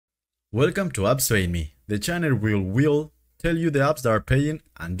Welcome to Apps Pay Me, the channel where we'll tell you the apps that are paying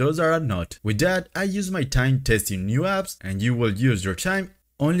and those that are not. With that, I use my time testing new apps and you will use your time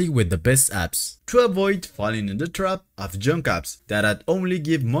only with the best apps to avoid falling in the trap of junk apps that only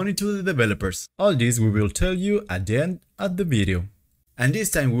give money to the developers. All this we will tell you at the end of the video. And this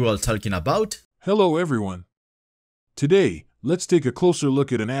time we will talking about... Hello everyone. Today, let's take a closer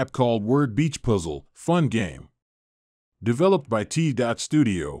look at an app called Word Beach Puzzle Fun Game. Developed by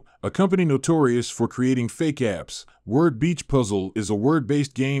T.Studio, a company notorious for creating fake apps, Word Beach Puzzle is a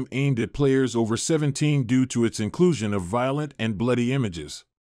word-based game aimed at players over 17 due to its inclusion of violent and bloody images.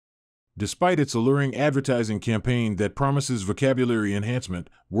 Despite its alluring advertising campaign that promises vocabulary enhancement,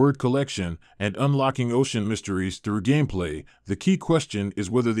 word collection, and unlocking ocean mysteries through gameplay, the key question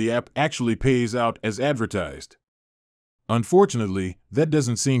is whether the app actually pays out as advertised. Unfortunately, that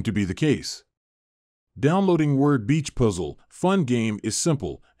doesn't seem to be the case. Downloading Word Beach Puzzle Fun Game is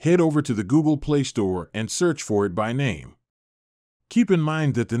simple. Head over to the Google Play Store and search for it by name. Keep in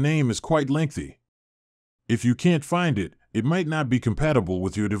mind that the name is quite lengthy. If you can't find it, it might not be compatible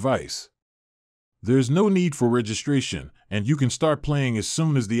with your device. There's no need for registration, and you can start playing as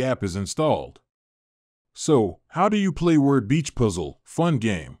soon as the app is installed. So, how do you play Word Beach Puzzle Fun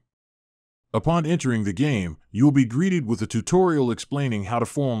Game? Upon entering the game, you'll be greeted with a tutorial explaining how to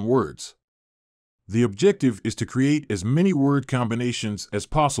form words. The objective is to create as many word combinations as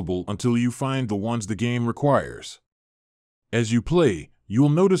possible until you find the ones the game requires. As you play, you'll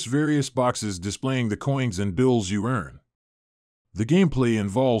notice various boxes displaying the coins and bills you earn. The gameplay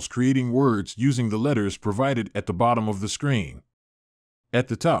involves creating words using the letters provided at the bottom of the screen. At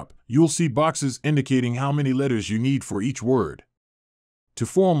the top, you'll see boxes indicating how many letters you need for each word. To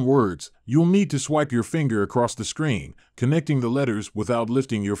form words, you'll need to swipe your finger across the screen, connecting the letters without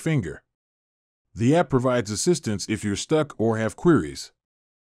lifting your finger. The app provides assistance if you're stuck or have queries.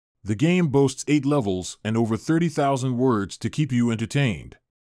 The game boasts 8 levels and over 30,000 words to keep you entertained.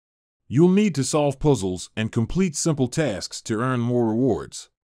 You'll need to solve puzzles and complete simple tasks to earn more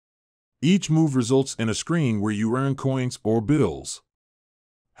rewards. Each move results in a screen where you earn coins or bills.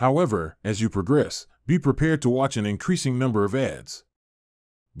 However, as you progress, be prepared to watch an increasing number of ads.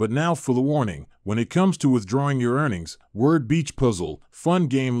 But now for the warning: when it comes to withdrawing your earnings, Word Beach Puzzle Fun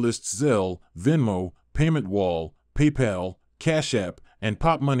Game lists Zelle, Venmo, Payment Wall, PayPal, Cash App, and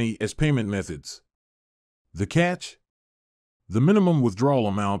Pop Money as payment methods. The catch? The minimum withdrawal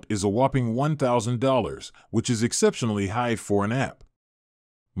amount is a whopping $1,000, which is exceptionally high for an app.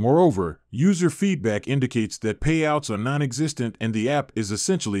 Moreover, user feedback indicates that payouts are non-existent and the app is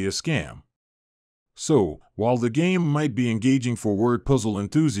essentially a scam. So, while the game might be engaging for word puzzle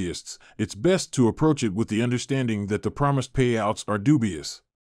enthusiasts, it's best to approach it with the understanding that the promised payouts are dubious.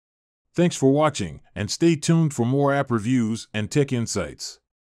 Thanks for watching, and stay tuned for more app reviews and tech insights.